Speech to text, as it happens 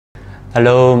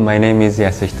Hello, my name is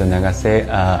Yasuhito Nagase.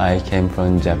 I came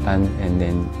from Japan, and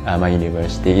then my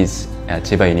university is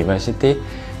Chiba University,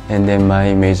 and then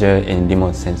my major in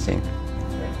remote sensing.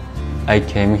 I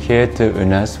came here to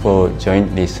UNAS for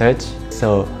joint research.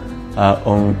 So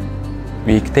on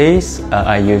weekdays,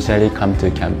 I usually come to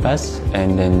campus,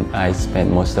 and then I spend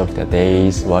most of the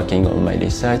days working on my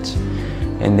research.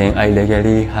 And then I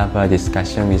regularly have a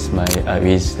discussion with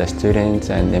the students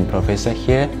and then professor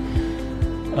here.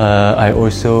 I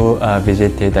also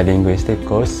visited the linguistic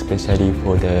course, especially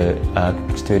for the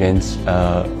students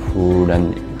who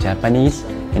learn Japanese,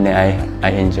 and I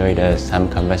enjoyed some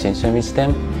conversation with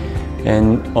them.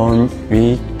 And on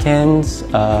weekends,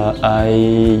 I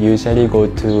usually go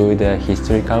to the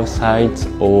historical sites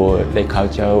or the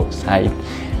cultural site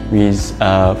with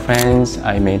friends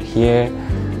I met here.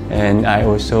 And I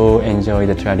also enjoy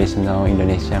the traditional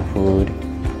Indonesian food.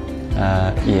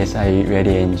 Yes, I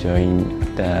really enjoy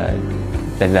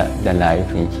the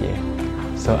life in here.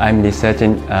 So I'm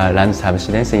researching land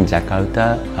subsidence in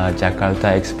Jakarta.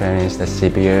 Jakarta experienced a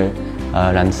severe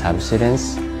land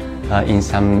subsidence. In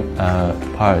some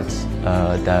parts,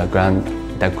 the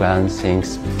ground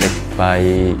sinks by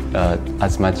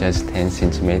as much as 10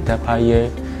 centimeters per year.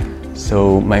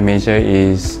 So my major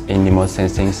is in remote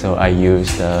sensing, so I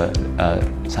use the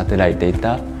satellite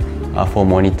data for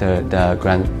monitor the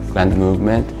ground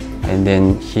movement. And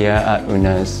then here at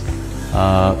UNAS,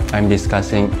 I'm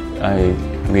discussing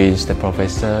with the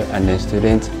professor and the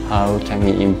students how can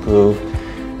we improve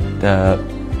the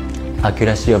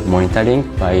accuracy of monitoring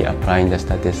by applying the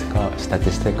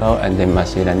statistical and then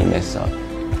machine learning method.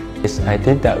 Yes, I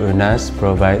think that UNAS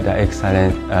provide the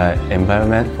excellent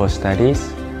environment for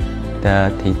studies.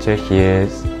 The teacher here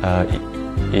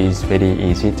is very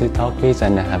easy to talk with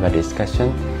and have a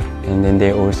discussion, and then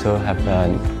they also have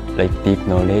deep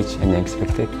knowledge and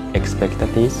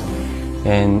expertise.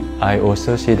 And I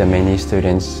also see that many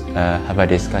students have a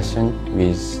discussion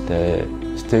with the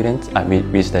students,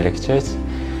 with the lectures.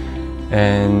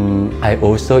 And I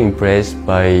also impressed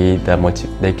by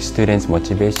the students'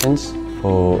 motivations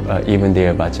for even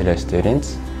their bachelor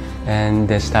students. And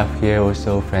the staff here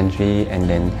also friendly and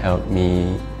then help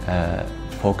me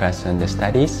focus on the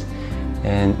studies.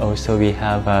 And also we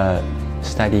have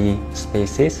study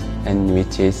spaces, and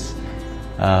which is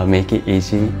make it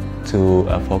easy to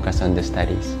focus on the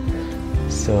studies.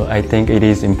 So I think it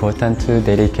is important to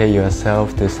dedicate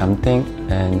yourself to something,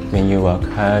 and when you work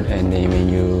hard and then when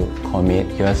you commit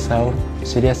yourself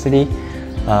seriously,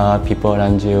 people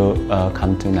around you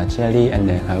come to naturally and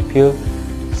then help you.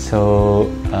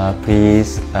 So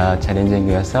please challenging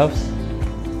yourselves.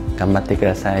 頑張ってく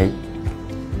ださい。